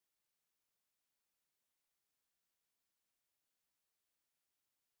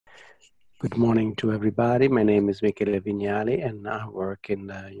Good morning to everybody. My name is Michele Vignali and I work in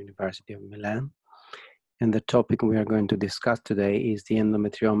the University of Milan. And the topic we are going to discuss today is the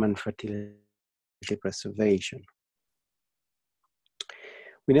endometrioma and fertility preservation.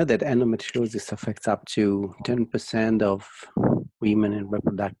 We know that endometriosis affects up to 10% of women in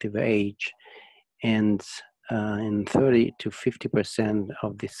reproductive age, and in 30 to 50%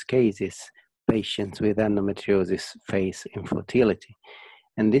 of these cases, patients with endometriosis face infertility.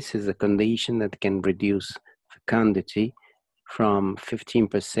 And this is a condition that can reduce fecundity from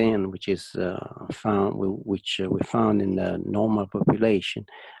 15%, which is we found in the normal population,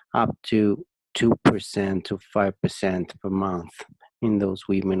 up to 2% to 5% per month in those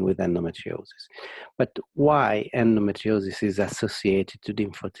women with endometriosis. But why endometriosis is associated to the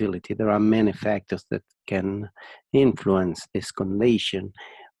infertility? There are many factors that can influence this condition.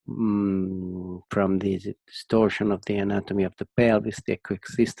 From the distortion of the anatomy of the pelvis, the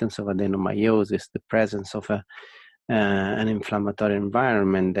coexistence of adenomyosis, the presence of an inflammatory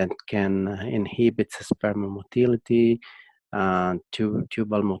environment that can inhibit sperm motility,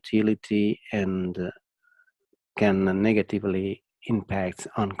 tubal motility, and can negatively impact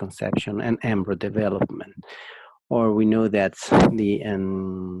on conception and embryo development. Or we know that the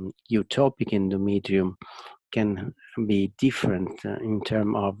utopic endometrium can be different in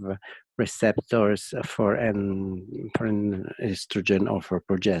terms of receptors for estrogen or for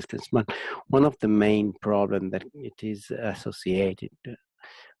progesterone. But one of the main problems that it is associated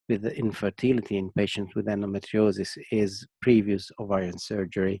with infertility in patients with endometriosis is previous ovarian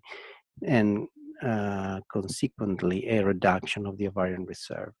surgery and consequently a reduction of the ovarian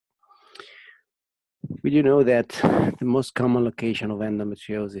reserve. We do know that the most common location of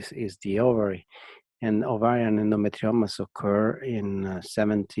endometriosis is the ovary, and ovarian endometriomas occur in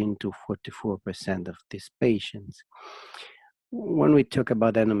 17 to 44% of these patients. When we talk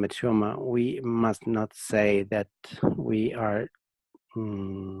about endometrioma, we must not say that we are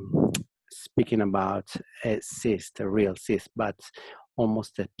speaking about a cyst, a real cyst, but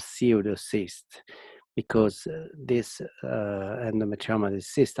almost a pseudocyst, because this endometrioma, the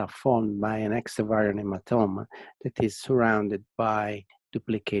cysts are formed by an exovarian hematoma that is surrounded by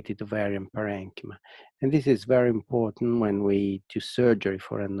duplicated ovarian parenchyma. And this is very important when we do surgery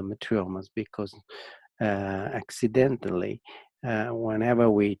for endometriomas, because accidentally, whenever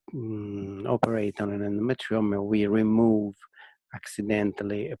we operate on an endometrioma, we remove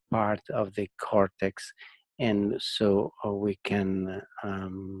accidentally a part of the cortex, and so we can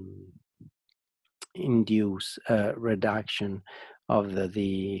induce a reduction of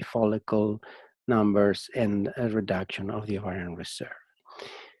the follicle numbers and a reduction of the ovarian reserve.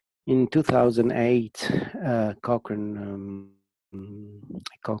 In 2008, Cochrane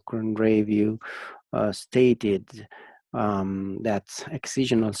review stated that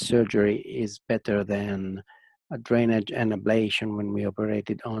excisional surgery is better than a drainage and ablation when we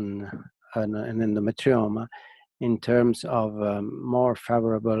operated on an endometrioma in terms of more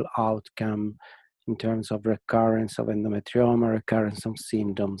favorable outcome in terms of recurrence of endometrioma, recurrence of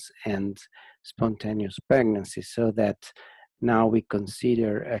symptoms, and spontaneous pregnancy, so that now we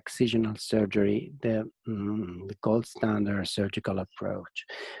consider excisional surgery the gold standard surgical approach.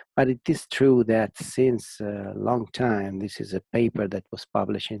 But it is true that since a long time, this is a paper that was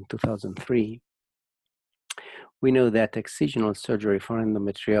published in 2003, we know that excisional surgery for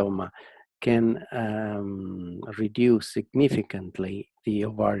endometrioma can reduce significantly the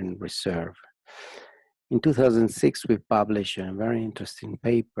ovarian reserve. In 2006, we published a very interesting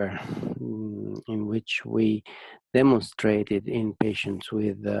paper in which we demonstrated in patients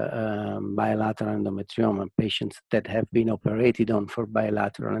with bilateral endometrioma, patients that have been operated on for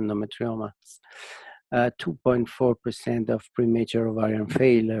bilateral endometriomas, 2.4% of premature ovarian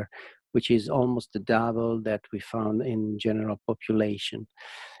failure, which is almost the double that we found in general population.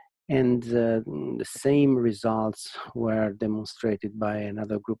 And the same results were demonstrated by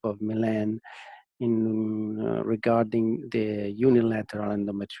another group of Milan regarding the unilateral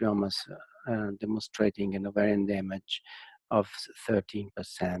endometriomas, demonstrating an ovarian damage of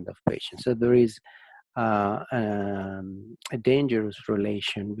 13% of patients. So there is a dangerous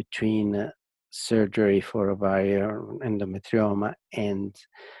relation between surgery for ovarian endometrioma and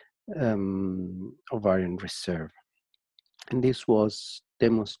ovarian reserve. And this was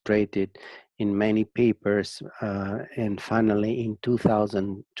demonstrated in many papers, and finally in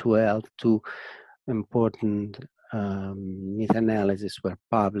 2012, two important meta-analyses were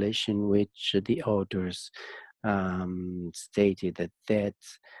published in which the authors stated that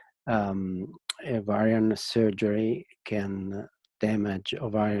ovarian surgery can damage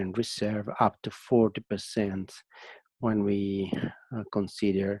ovarian reserve up to 40% when we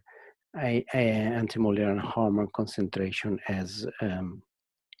consider anti-mullerian hormone concentration as an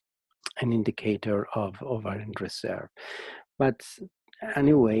indicator of ovarian reserve. But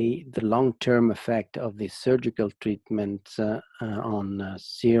anyway, the long-term effect of the surgical treatment on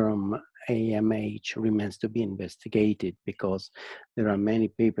serum AMH remains to be investigated, because there are many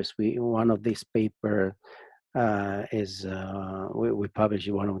papers. One of these papers we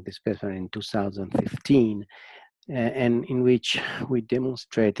published one of these papers in 2015, and in which we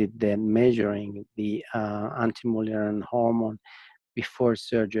demonstrated that measuring the anti-mullerian hormone before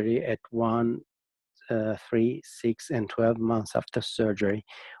surgery at 1, 3, 6, and 12 months after surgery,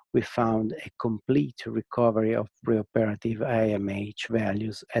 we found a complete recovery of preoperative AMH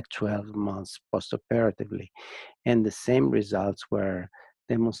values at 12 months postoperatively. And the same results were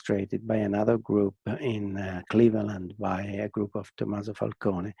demonstrated by another group in Cleveland, by a group of Tommaso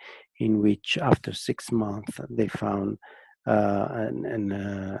Falcone, in which after 6 months they found a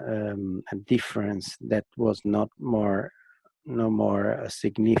difference that was no more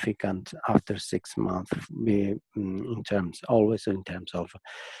significant after 6 months, always in terms of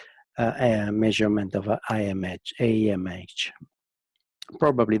a measurement of AMH.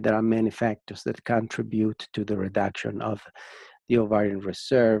 Probably there are many factors that contribute to the reduction of the ovarian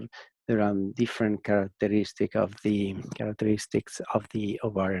reserve. There are different characteristics of the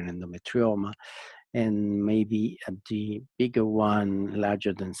ovarian endometrioma, and maybe the bigger one,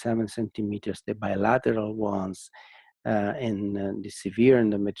 larger than 7 centimeters, the bilateral ones, and the severe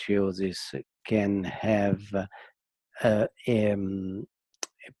endometriosis can have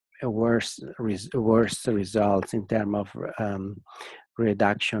worse results in terms of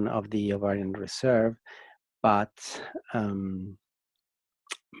reduction of the ovarian reserve, but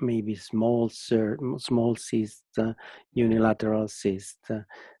maybe small cysts, unilateral cysts,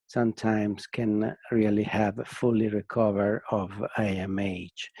 sometimes can really have fully recover of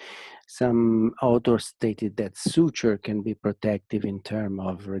AMH. Some authors stated that suture can be protective in terms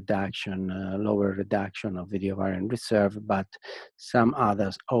of reduction, lower reduction of the ovarian reserve, but some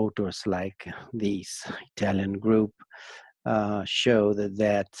other authors, like this Italian group, show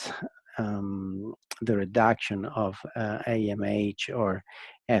that the reduction of AMH or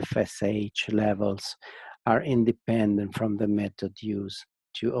FSH levels are independent from the method used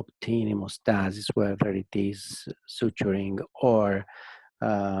to obtain hemostasis, whether it is suturing or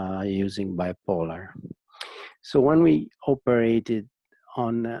using bipolar. So when we operated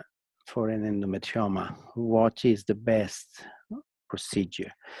on for an endometrioma, what is the best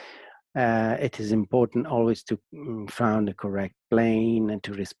procedure? It is important always to find the correct plane and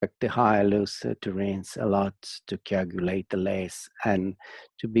to respect the hilus, to rinse a lot, to coagulate the less, and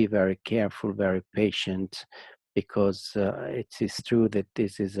to be very careful, very patient, because it is true that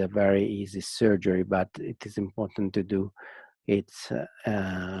this is a very easy surgery, but it is important to do it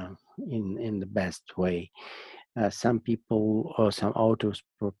in the best way. Some people or some authors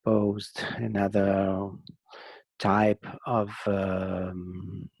proposed another type of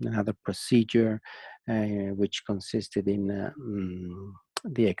another procedure, which consisted in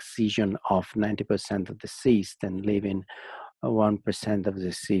the excision of 90% of the cyst and leaving 1% of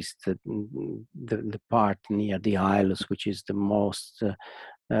the cyst, the part near the hilus, which is the most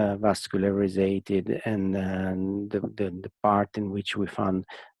vascularizated, and the part in which we found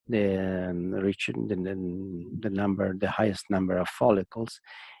the highest number of follicles,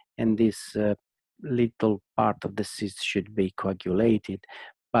 and this little part of the cyst should be coagulated.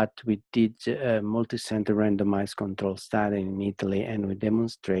 But we did a multi-center randomized control study in Italy, and we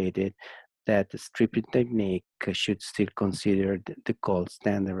demonstrated that the stripping technique should still consider the gold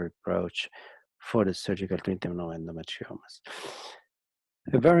standard approach for the surgical treatment of endometriomas.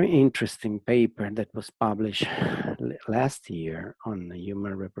 A very interesting paper that was published last year on the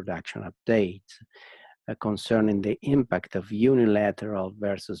Human Reproduction Update concerning the impact of unilateral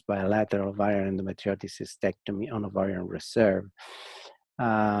versus bilateral ovarian endometriotic cystectomy on ovarian reserve.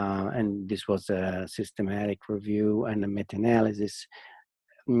 And this was a systematic review and a meta-analysis.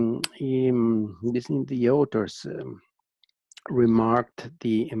 The authors remarked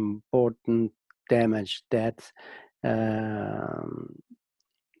the important damage that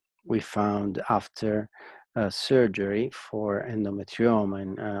we found after surgery for endometrioma,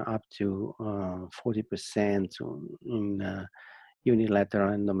 and up to 40% in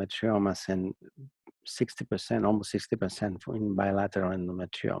unilateral endometriomas, and 60%, almost 60% in bilateral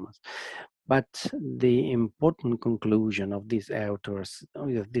endometriomas. But the important conclusion of these authors,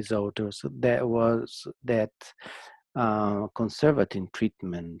 that was that conservative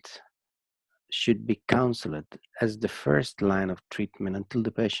treatment should be counseled as the first line of treatment until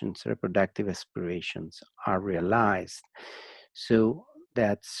the patient's reproductive aspirations are realized. So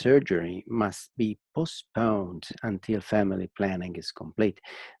that surgery must be postponed until family planning is complete.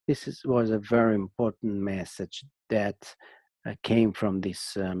 Was a very important message that came from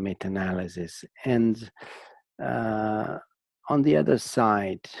this meta-analysis. And on the other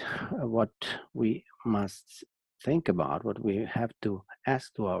side, what we must think about, what we have to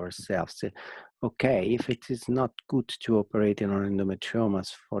ask to ourselves, okay, if it is not good to operate on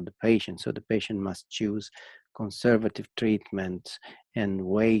endometriomas for the patient, so the patient must choose conservative treatment and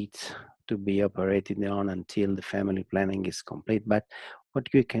wait to be operated on until the family planning is complete. But what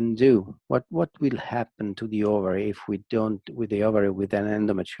we can do, what will happen to the ovary if we don't, with the ovary with an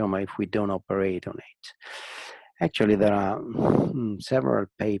endometrioma, if we don't operate on it? Actually, there are several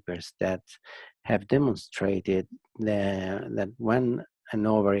papers that have demonstrated that when an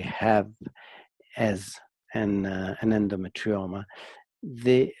ovary has an endometrioma,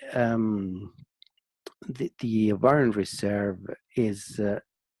 the ovarian reserve is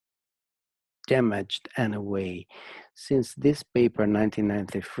damaged anyway. Since this paper,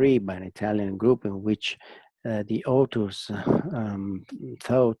 1993, by an Italian group in which the authors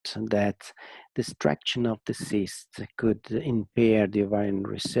thought that destruction of the cyst could impair the ovarian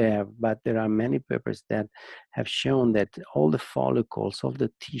reserve, but there are many papers that have shown that all the follicles of the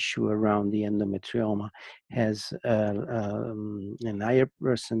tissue around the endometrioma has a higher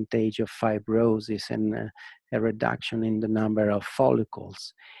percentage of fibrosis and a reduction in the number of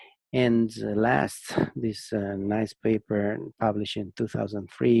follicles. And last, this nice paper published in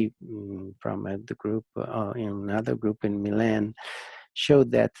 2003 from the group, in another group in Milan,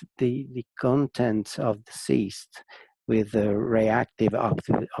 showed that the content of the cyst with reactive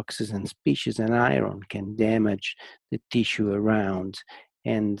oxygen species and iron can damage the tissue around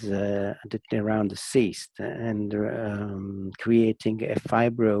and around the cyst, and creating a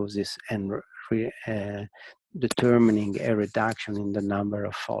fibrosis and determining a reduction in the number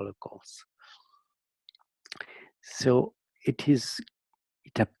of follicles. So it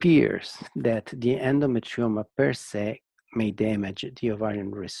appears that the endometrioma per se may damage the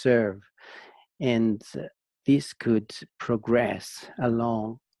ovarian reserve, and this could progress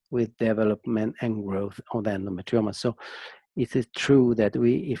along with development and growth of the endometrioma. So it is true that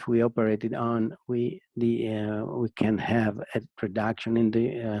if we operate it on, we can have a reduction in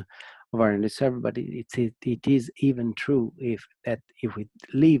the ovarian reserve, but it is even true if we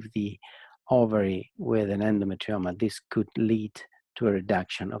leave the ovary with an endometrioma, this could lead to a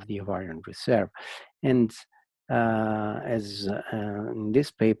reduction of the ovarian reserve. And as in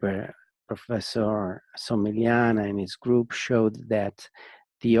this paper, Professor Somigliana and his group showed that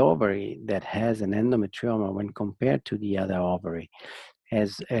the ovary that has an endometrioma, when compared to the other ovary,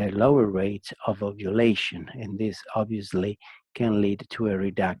 has a lower rate of ovulation, and this obviously can lead to a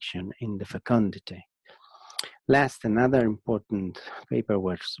reduction in the fecundity. Last, another important paper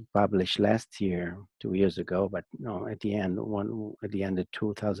was published last year, 2 years ago, but no, at the end of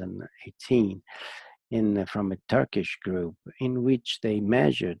 2018, from a Turkish group, in which they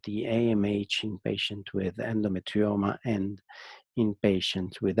measured the AMH in patients with endometrioma and in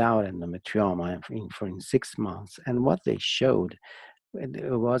patients without endometrioma for 6 months. And what they showed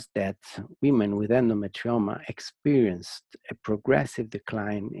was that women with endometrioma experienced a progressive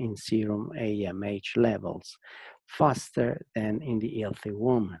decline in serum AMH levels faster than in the healthy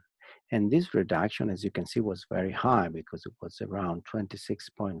woman. And this reduction, as you can see, was very high because it was around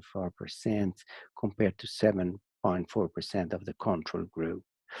 26.4% compared to 7.4% of the control group.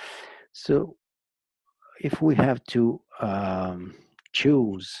 So if we have to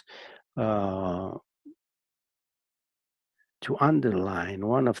choose to underline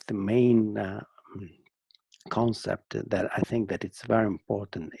one of the main concept that I think that it's very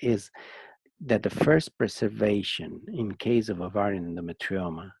important is that the first preservation in case of ovarian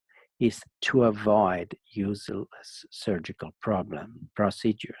endometrioma is to avoid useless surgical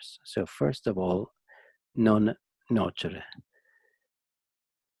procedures. So first of all, non nocere.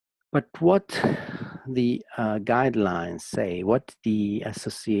 But what the guidelines say, what the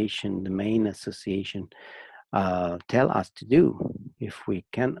main association tell us to do if we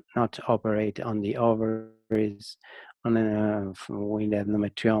cannot operate on the ovaries with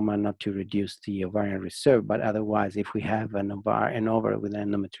endometrioma, not to reduce the ovarian reserve, but otherwise, if we have an ovary with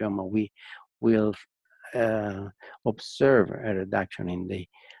endometrioma, we will observe a reduction in the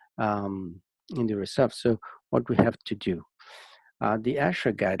reserve. So what we have to do? The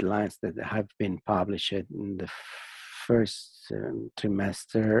ASHA guidelines that have been published in the first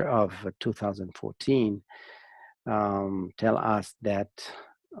trimester of 2014 tell us that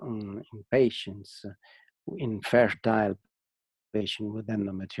in patients, in fertile patient with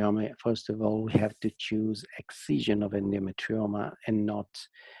endometrioma, first of all, we have to choose excision of endometrioma and not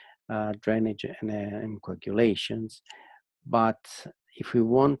drainage and coagulations. But if we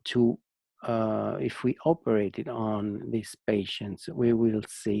want to, if we operated on these patients, we will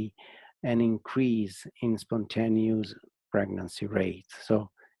see an increase in spontaneous pregnancy rate. So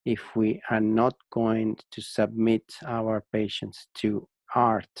if we are not going to submit our patients to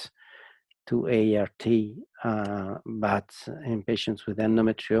ART, to ART, but in patients with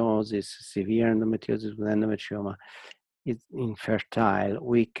endometriosis, severe endometriosis with endometrioma, is infertile,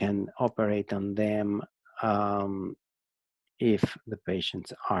 we can operate on them if the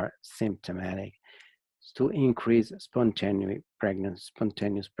patients are symptomatic to increase spontaneous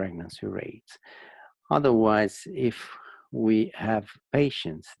pregnancy rates. Otherwise, if we have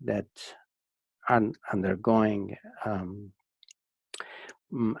patients that are undergoing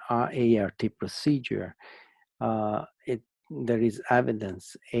ART procedure, there is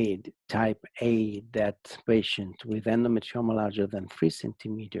evidence type A that patient with endometrioma larger than 3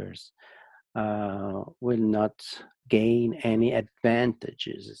 centimeters will not gain any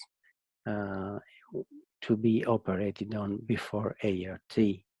advantages to be operated on before ART.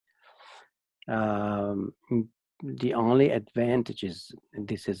 The only advantages, and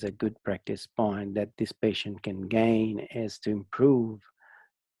this is a good practice point, that this patient can gain is to improve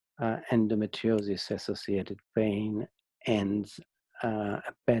endometriosis-associated pain and a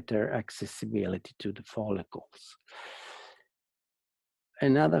better accessibility to the follicles.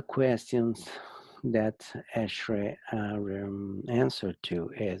 Another question that Ashray answered to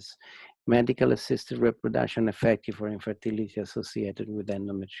is, medical assisted reproduction effective for infertility associated with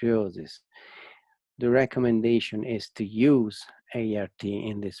endometriosis? The recommendation is to use ART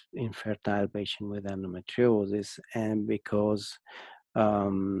in this infertile patient with endometriosis, and because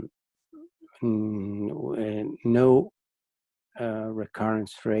no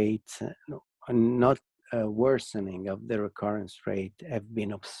recurrence rates, not worsening of the recurrence rate have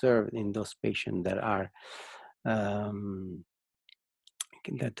been observed in those patients that are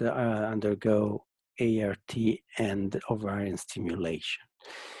undergo ART and ovarian stimulation.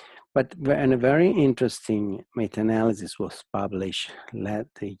 But a very interesting meta-analysis was published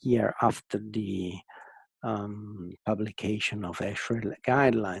the year after the publication of ASHRAE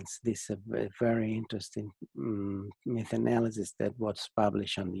guidelines. This is a very interesting meta-analysis that was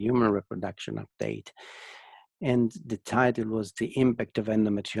published on the Human Reproduction Update. And the title was The Impact of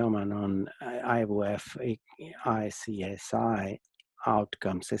Endometrioma on IVF ICSI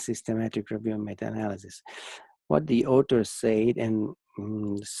Outcomes, a Systematic Review and Meta-Analysis. What the authors said, and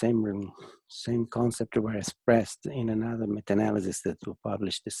the same concept were expressed in another meta-analysis that was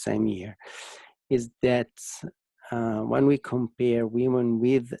published the same year, is that when we compare women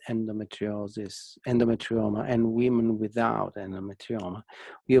with endometrioma, and women without endometrioma,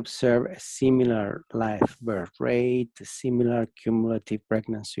 we observe a similar live birth rate, a similar cumulative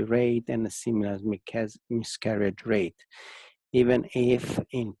pregnancy rate, and a similar miscarriage rate. Even if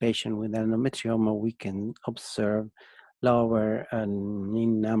in patients with endometrioma, we can observe lower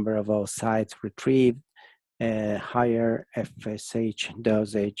in number of oocytes retrieved, higher FSH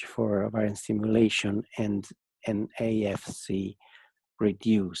dosage for ovarian stimulation, and an AFC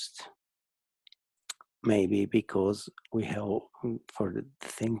reduced. Maybe because we have, for the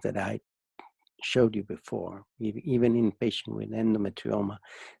things that I showed you before, even in patients with endometrioma,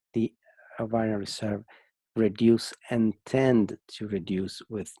 the ovarian reserve reduce and tend to reduce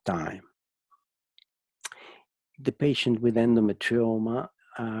with time. The patients with endometrioma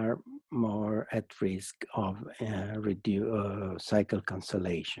are more at risk of cycle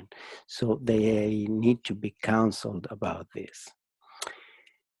cancellation. So they need to be counseled about this.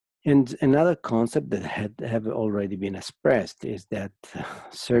 And another concept that have already been expressed is that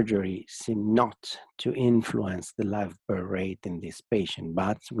surgery seems not to influence the live birth rate in this patient,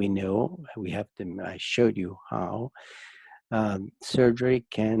 but we know, I showed you how surgery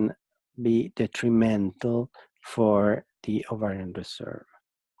can be detrimental for the ovarian reserve.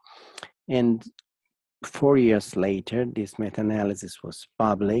 And 4 years later, this meta-analysis was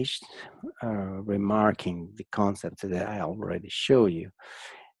published, remarking the concepts that I already showed you,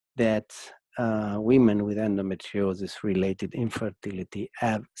 that women with endometriosis-related infertility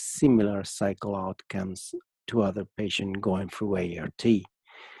have similar cycle outcomes to other patients going through ART.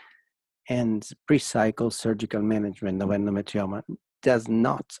 And pre-cycle surgical management of endometrioma does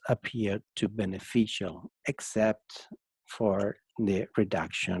not appear to be beneficial, except for the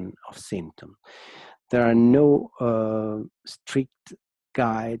reduction of symptoms. There are no strict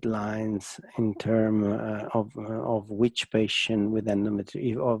guidelines in terms of which patient with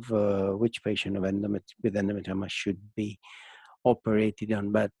endometrioma should be operated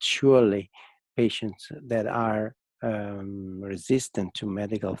on, but surely patients that are resistant to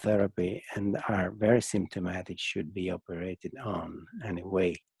medical therapy and are very symptomatic should be operated on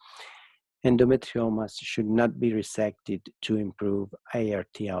anyway. Endometriomas should not be resected to improve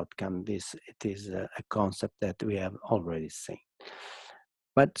ART outcome. It is a concept that we have already seen.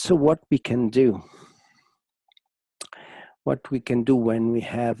 But so what we can do? What we can do when we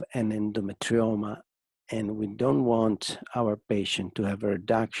have an endometrioma and we don't want our patient to have a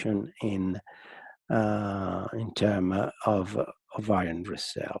reduction in terms of ovarian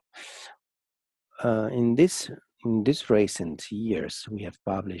reserve. In this recent years, we have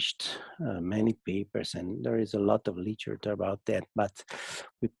published many papers, and there is a lot of literature about that, but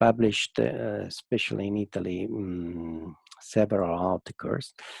we published, especially in Italy, several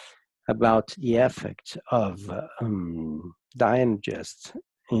articles about the effect of Dienogest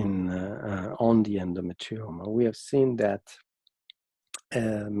on the endometrioma. We have seen that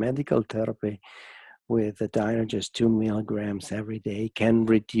medical therapy with the Dienogest 2 milligrams every day can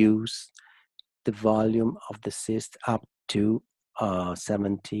reduce the volume of the cyst up to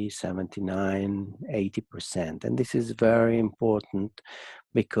 70, 79, 80%. And this is very important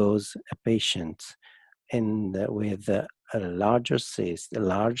because a patient with a large cyst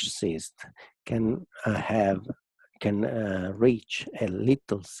can reach a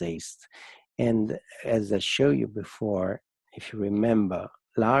little cyst. And as I showed you before, if you remember,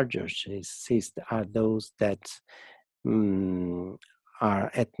 larger cysts are those that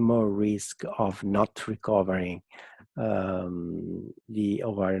are at more risk of not recovering the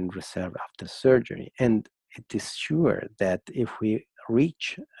ovarian reserve after surgery. And it is sure that if we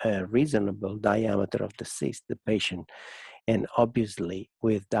reach a reasonable diameter of the cyst, the patient, and obviously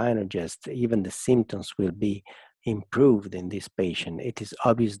with Dienogest, even the symptoms will be improved in this patient. It is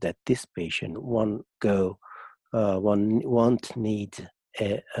obvious that this patient won't need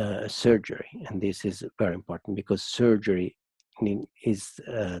a surgery. And this is very important because surgery is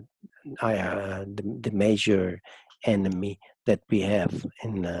the major enemy that we have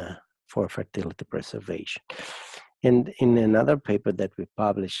for fertility preservation. And in another paper that we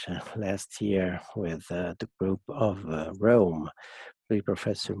published last year with the group of Rome, the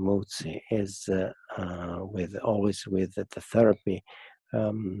Professor Muzzi is always with the therapy,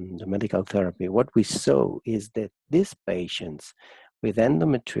 the medical therapy. What we saw is that these patients with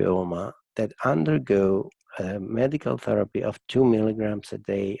endometrioma that undergo medical therapy of 2 milligrams a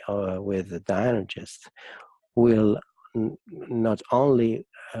day with the Dienogest will not only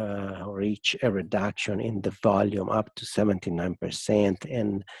reach a reduction in the volume up to 79%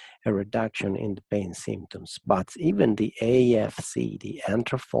 and a reduction in the pain symptoms, but even the AFC, the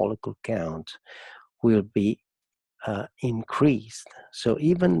antral follicle count, will be increased. So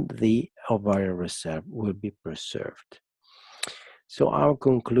even the ovarian reserve will be preserved. So our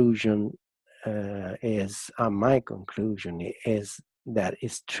conclusion my conclusion is that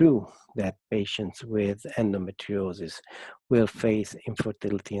it's true that patients with endometriosis will face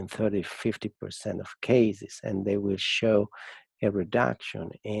infertility in 30-50% of cases, and they will show a reduction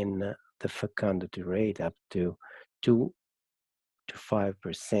in the fecundity rate up to 2 to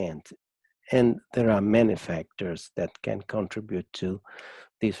 5%. And there are many factors that can contribute to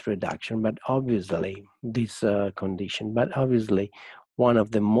this reduction, but obviously this condition, but obviously one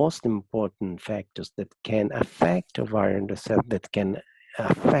of the most important factors that can affect ovarian reserve, that can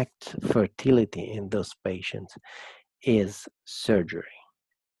affect fertility in those patients is surgery,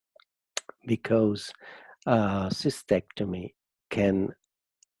 because cystectomy can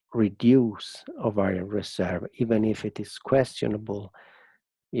reduce ovarian reserve, even if it is questionable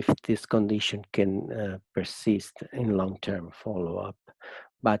if this condition can persist in long-term follow-up.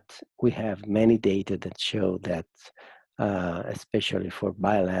 But we have many data that show that especially for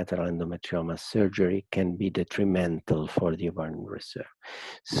bilateral endometrioma, surgery can be detrimental for the ovarian reserve.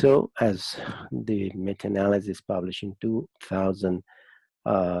 So as the meta-analysis published in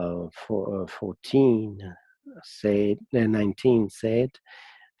 2019 said,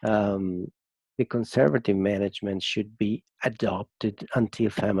 the conservative management should be adopted until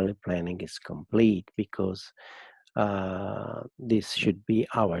family planning is complete, because this should be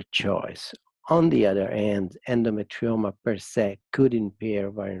our choice. On the other hand, endometrioma per se could impair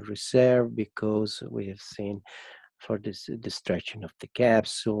ovarian reserve, because we have seen for this, the stretching of the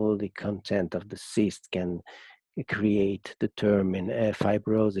capsule, the content of the cyst can determine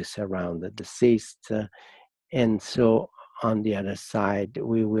fibrosis around the cyst. And so on the other side,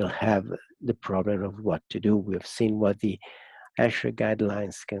 we will have the problem of what to do. We have seen what the ASHRAE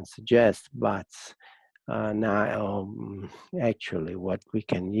guidelines can suggest, but Actually, what we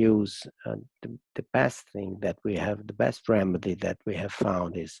can use, the best thing that we have, the best remedy that we have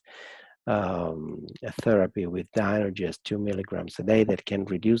found is a therapy with Dynergist 2 milligrams a day that can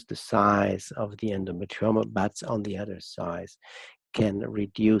reduce the size of the endometrioma, but on the other side can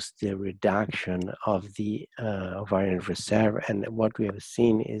reduce the reduction of the ovarian reserve. And what we have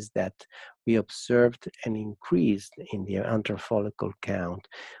seen is that we observed an increase in the antral follicle count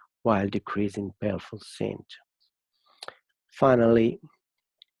while decreasing painful symptoms. Finally,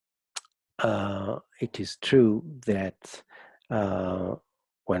 it is true that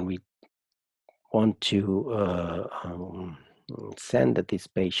when we want to send this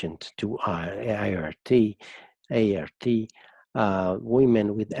patient to ART,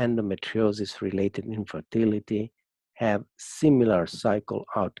 women with endometriosis-related infertility have similar cycle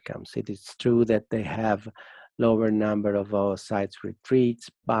outcomes. It is true that they have lower number of oocytes retreats,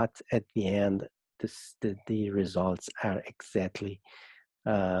 but at the end, the results are exactly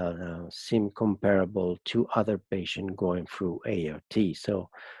seem comparable to other patients going through ART. So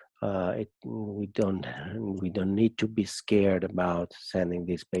we don't need to be scared about sending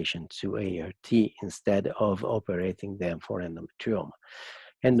these patients to ART instead of operating them for endometrioma.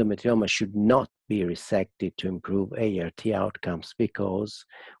 Endometrioma should not be resected to improve ART outcomes because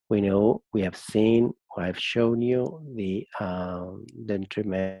we have seen, I've shown you the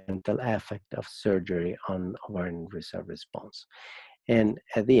detrimental effect of surgery on ovarian reserve response. And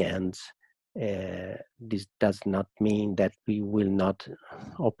at the end, this does not mean that we will not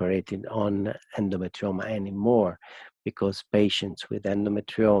operate on endometrioma anymore, because patients with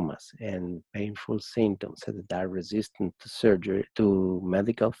endometriomas and painful symptoms that are resistant to surgery, to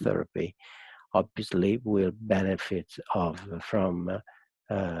medical therapy, obviously will benefit from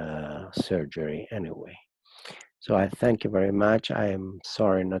surgery anyway. So I thank you very much. I am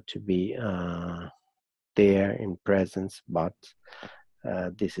sorry not to be there in presence, but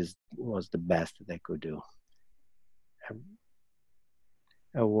this was the best that I could do.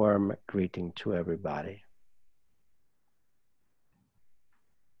 A warm greeting to everybody.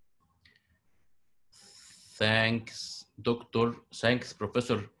 Thanks, Doctor. Thanks,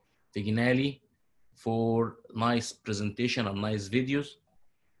 Professor Vignali, for nice presentation and nice videos.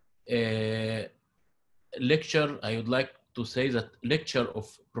 Lecture, I would like to say that lecture of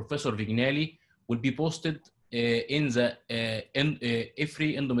Professor Vignali will be posted in the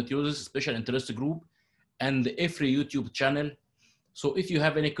every endometriosis special interest group and every YouTube channel. So if you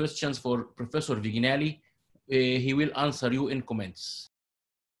have any questions for Professor Vignali, he will answer you in comments.